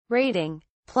Rating,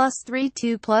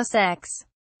 +32 plus X.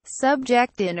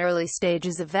 Subject in early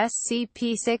stages of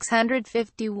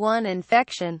SCP-651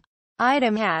 infection.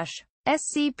 Item hash,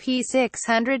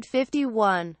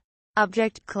 SCP-651.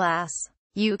 Object class,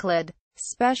 Euclid.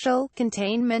 Special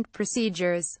containment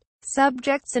procedures.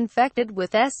 Subjects infected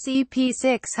with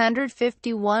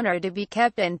SCP-651 are to be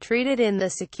kept and treated in the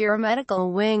secure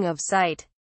medical wing of site.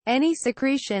 Any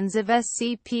secretions of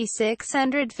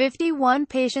SCP-651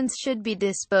 patients should be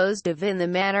disposed of in the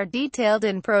manner detailed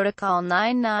in Protocol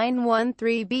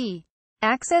 9913-B.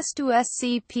 Access to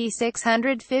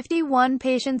SCP-651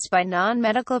 patients by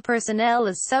non-medical personnel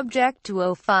is subject to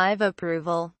O5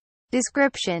 approval.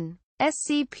 Description: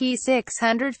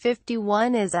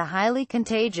 SCP-651 is a highly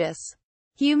contagious,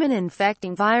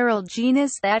 human-infecting viral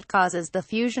genus that causes the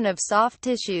fusion of soft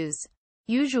tissues,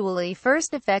 usually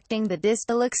first affecting the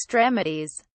distal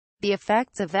extremities. The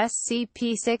effects of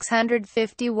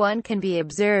SCP-651 can be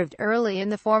observed early in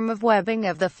the form of webbing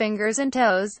of the fingers and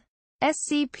toes.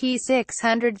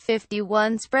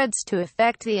 SCP-651 spreads to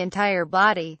affect the entire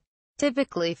body,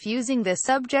 typically fusing the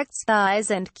subject's thighs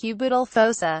and cubital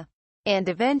fossa, and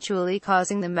eventually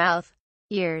causing the mouth,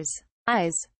 ears,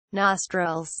 eyes,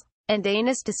 nostrils, and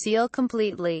anus to seal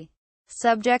completely.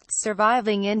 Subjects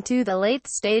surviving into the late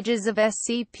stages of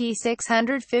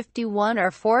SCP-651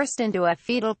 are forced into a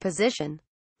fetal position,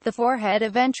 the forehead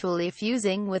eventually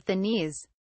fusing with the knees.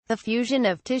 The fusion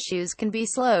of tissues can be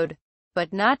slowed,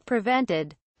 but not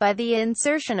prevented, by the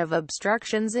insertion of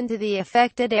obstructions into the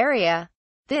affected area.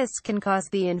 This can cause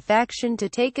the infection to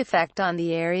take effect on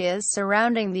the areas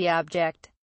surrounding the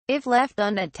object. If left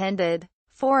unattended,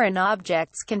 foreign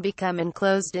objects can become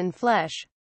enclosed in flesh.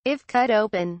 If cut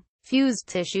open, fused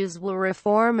tissues will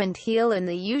reform and heal in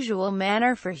the usual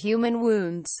manner for human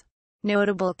wounds.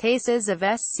 Notable cases of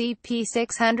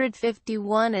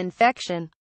SCP-651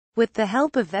 infection. With the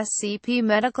help of SCP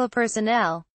medical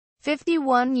personnel,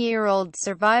 51-year-old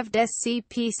survived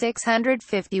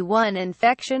SCP-651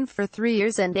 infection for 3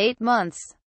 years and 8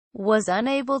 months. Was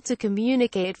unable to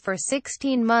communicate for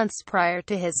 16 months prior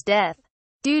to his death,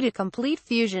 due to complete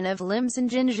fusion of limbs and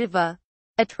gingiva.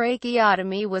 A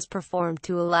tracheotomy was performed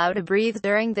to allow to breathe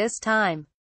during this time.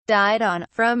 Died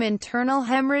from internal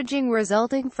hemorrhaging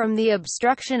resulting from the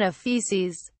obstruction of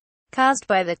feces, caused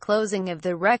by the closing of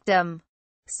the rectum.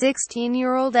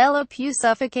 16-year-old Ella Pugh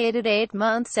suffocated 8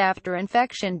 months after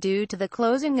infection due to the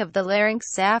closing of the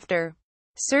larynx after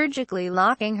surgically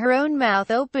locking her own mouth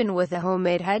open with a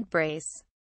homemade head brace.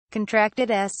 Contracted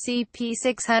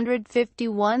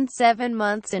SCP-651 7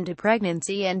 months into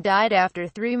pregnancy and died after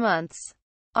 3 months.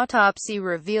 Autopsy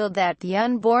revealed that the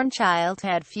unborn child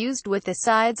had fused with the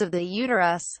sides of the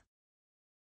uterus.